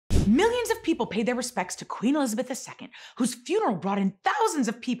Millions of people paid their respects to Queen Elizabeth II, whose funeral brought in thousands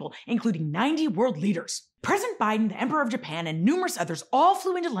of people, including 90 world leaders. President Biden, the Emperor of Japan, and numerous others all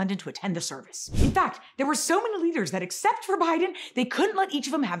flew into London to attend the service. In fact, there were so many leaders that except for Biden, they couldn't let each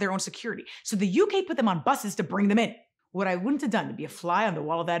of them have their own security, so the UK put them on buses to bring them in. What I wouldn't have done to be a fly on the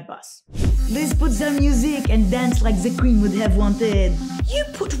wall of that bus. Let's put some music and dance like the Queen would have wanted. You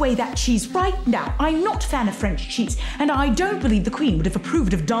put away that cheese right now. I'm not a fan of French cheese, and I don't believe the Queen would have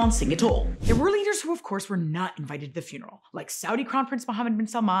approved of dancing at all. There were leaders who, of course, were not invited to the funeral, like Saudi Crown Prince Mohammed bin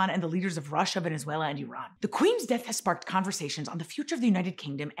Salman and the leaders of Russia, Venezuela, and Iran. The Queen's death has sparked conversations on the future of the United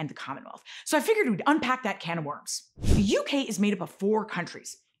Kingdom and the Commonwealth, so I figured we'd unpack that can of worms. The UK is made up of 4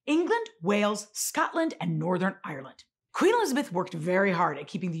 countries: England, Wales, Scotland, and Northern Ireland. Queen Elizabeth worked very hard at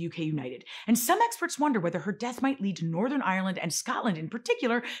keeping the UK united, and some experts wonder whether her death might lead to Northern Ireland and Scotland in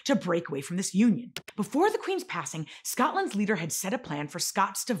particular to break away from this union. Before the Queen's passing, Scotland's leader had set a plan for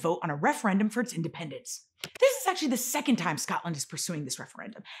Scots to vote on a referendum for its independence. This is actually the second time Scotland is pursuing this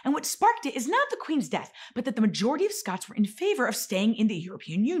referendum, and what sparked it is not the Queen's death, but that the majority of Scots were in favor of staying in the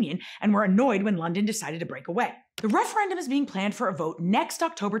European Union and were annoyed when London decided to break away. The referendum is being planned for a vote next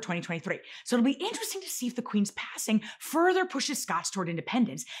October 2023, so it'll be interesting to see if the Queen's passing further pushes Scots toward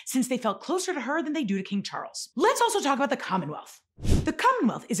independence, since they felt closer to her than they do to King Charles. Let's also talk about the Commonwealth. The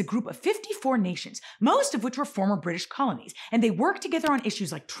Commonwealth is a group of 54 nations, most of which were former British colonies, and they work together on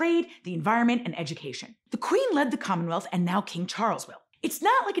issues like trade, the environment, and education. The Queen led the Commonwealth, and now King Charles will. It's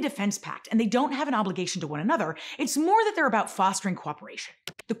not like a defense pact, and they don't have an obligation to one another. It's more that they're about fostering cooperation.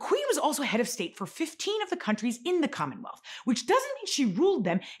 The Queen was also head of state for 15 of the countries in the Commonwealth, which doesn't mean she ruled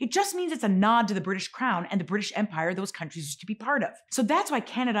them, it just means it's a nod to the British Crown and the British Empire those countries used to be part of. So that's why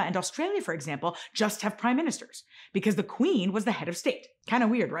Canada and Australia, for example, just have prime ministers, because the Queen was the head of state. Kind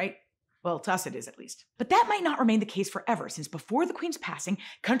of weird, right? Well, to us it is at least. But that might not remain the case forever, since before the Queen's passing,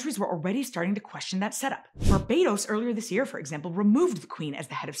 countries were already starting to question that setup. Barbados earlier this year, for example, removed the Queen as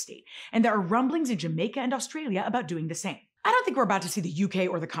the head of state, and there are rumblings in Jamaica and Australia about doing the same. I don't think we're about to see the UK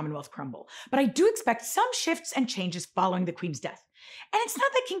or the Commonwealth crumble, but I do expect some shifts and changes following the Queen's death. And it's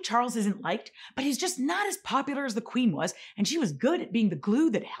not that King Charles isn't liked, but he's just not as popular as the Queen was, and she was good at being the glue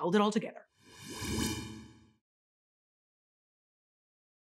that held it all together.